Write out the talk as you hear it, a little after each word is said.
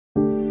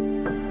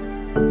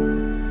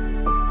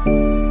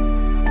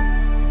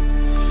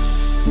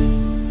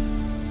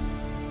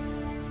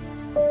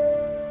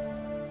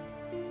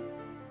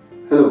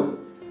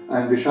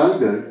Vishal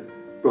Garg,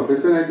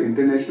 Professor at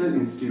International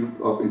Institute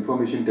of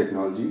Information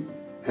Technology,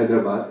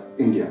 Hyderabad,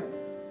 India.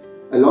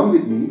 Along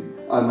with me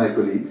are my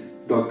colleagues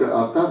Dr.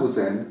 Aftab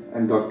Hussain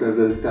and Dr.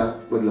 Lalita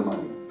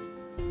Vadlamani.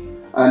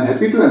 I am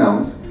happy to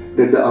announce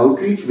that the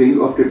Outreach Wing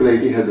of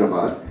IIIT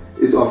Hyderabad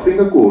is offering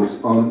a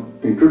course on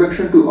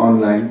Introduction to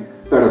Online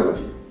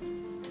Pedagogy.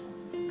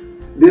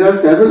 There are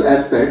several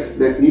aspects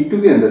that need to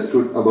be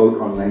understood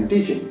about online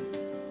teaching.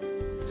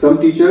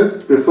 Some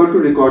teachers prefer to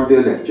record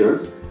their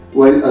lectures,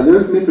 while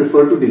others may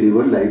prefer to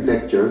deliver live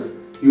lectures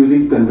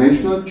using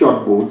conventional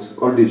chalkboards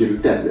or digital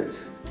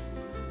tablets.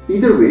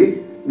 Either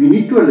way, we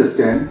need to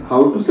understand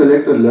how to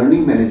select a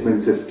learning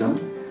management system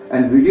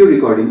and video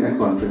recording and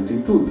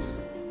conferencing tools.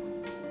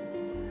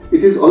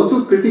 It is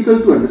also critical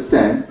to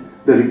understand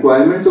the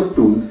requirements of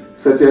tools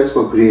such as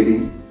for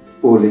grading,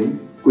 polling,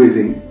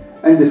 quizzing,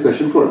 and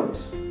discussion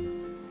forums.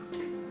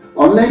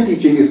 Online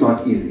teaching is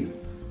not easy.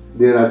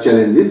 There are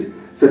challenges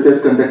such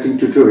as conducting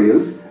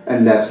tutorials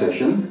and lab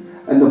sessions,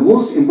 and the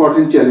most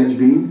important challenge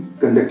being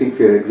conducting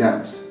fair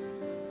exams.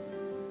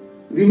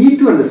 We need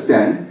to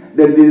understand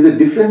that there is a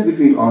difference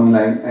between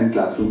online and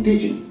classroom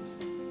teaching.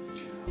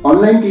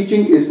 Online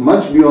teaching is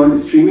much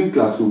beyond streaming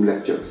classroom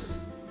lectures.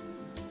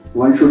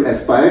 One should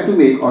aspire to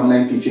make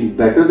online teaching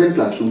better than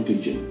classroom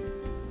teaching.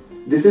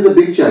 This is a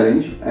big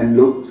challenge and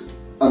looks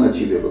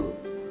unachievable.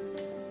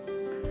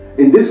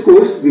 In this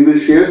course, we will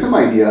share some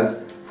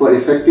ideas for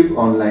effective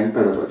online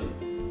pedagogy.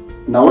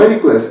 Now I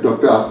request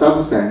Dr. Aftab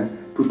Hussain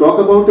to talk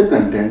about the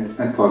content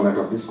and format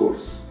of this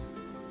course.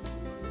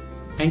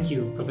 Thank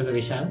you, Professor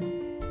Vishal.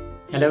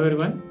 Hello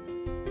everyone,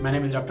 my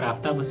name is Dr.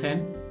 Aftab Hussain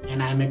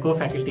and I am a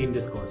co-faculty in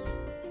this course.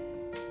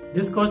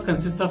 This course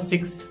consists of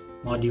 6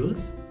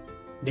 modules.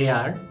 They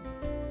are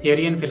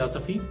Theory and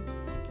Philosophy,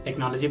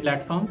 Technology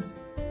Platforms,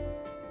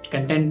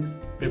 Content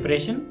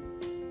Preparation,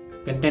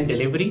 Content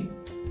Delivery,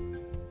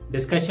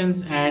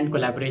 Discussions and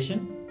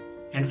Collaboration,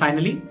 and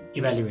finally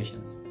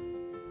Evaluations.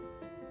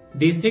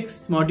 These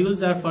 6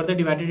 modules are further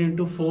divided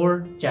into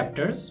 4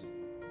 chapters.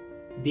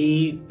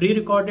 The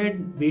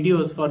pre-recorded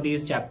videos for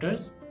these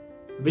chapters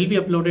will be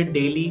uploaded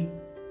daily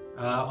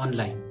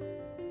online.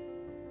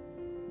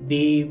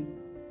 The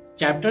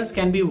chapters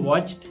can be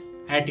watched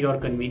at your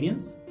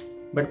convenience,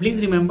 but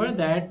please remember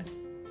that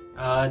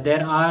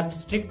there are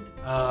strict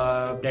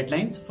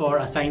deadlines for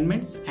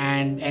assignments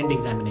and end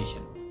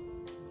examination.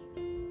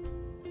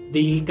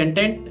 The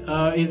content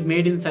is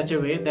made in such a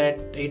way that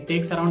it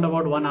takes around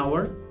about 1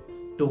 hour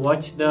to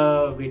watch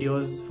the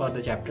videos for the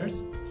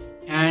chapters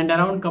and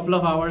around a couple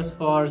of hours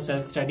for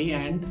self-study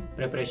and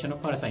preparation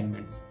of our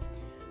assignments.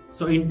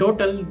 So in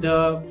total,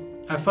 the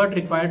effort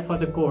required for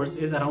the course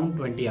is around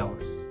 20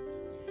 hours.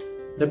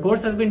 The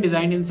course has been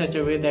designed in such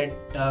a way that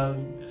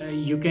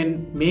you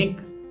can make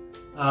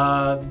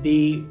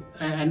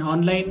an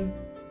online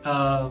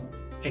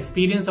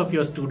experience of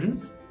your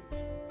students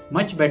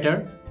much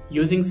better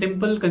using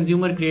simple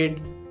consumer grade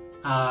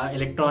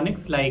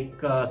electronics like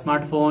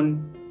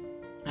smartphone,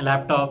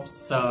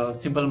 laptops,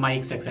 simple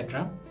mics,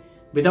 etc.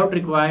 without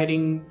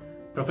requiring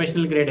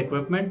professional grade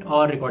equipment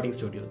or recording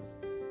studios.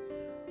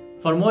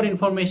 For more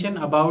information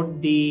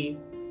about the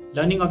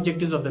learning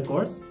objectives of the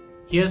course,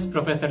 here's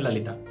Professor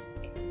Lalita.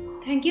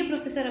 Thank you,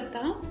 Professor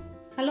Aftab.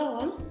 Hello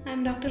all, I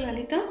am Dr.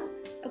 Lalita,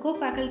 a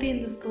co-faculty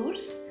in this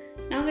course.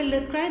 Now we'll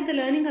describe the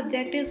learning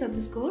objectives of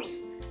this course.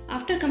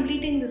 After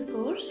completing this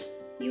course,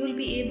 you will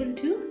be able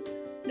to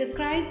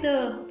describe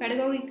the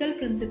pedagogical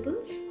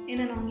principles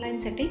in an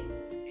online setting,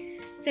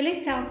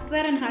 select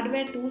software and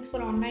hardware tools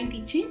for online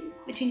teaching,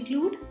 which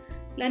include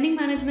Learning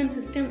Management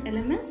System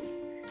LMS,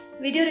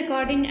 video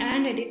recording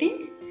and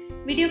editing,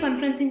 video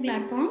conferencing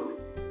platform,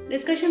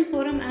 discussion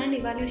forum and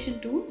evaluation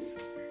tools,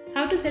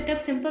 how to set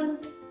up simple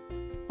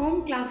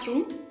home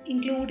classroom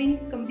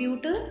including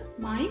computer,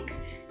 mic,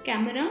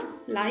 camera,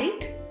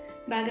 light,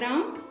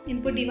 background,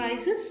 input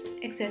devices,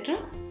 etc.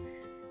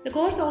 The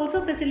course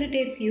also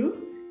facilitates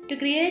you to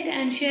create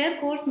and share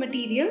course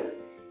material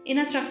in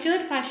a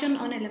structured fashion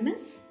on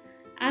LMS,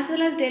 as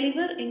well as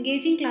deliver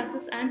engaging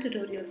classes and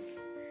tutorials.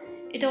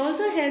 It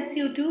also helps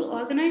you to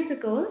organize the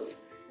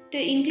course to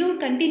include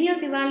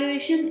continuous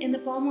evaluation in the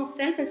form of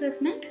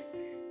self-assessment,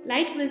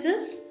 light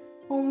quizzes,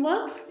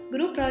 homeworks,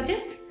 group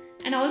projects,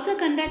 and also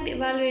conduct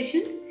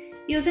evaluation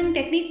using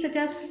techniques such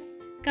as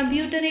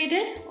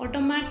computer-aided,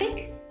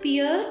 automatic,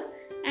 peer,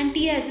 and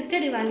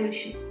TA-assisted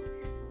evaluation.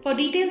 For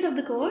details of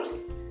the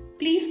course,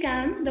 please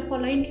scan the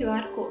following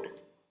QR code.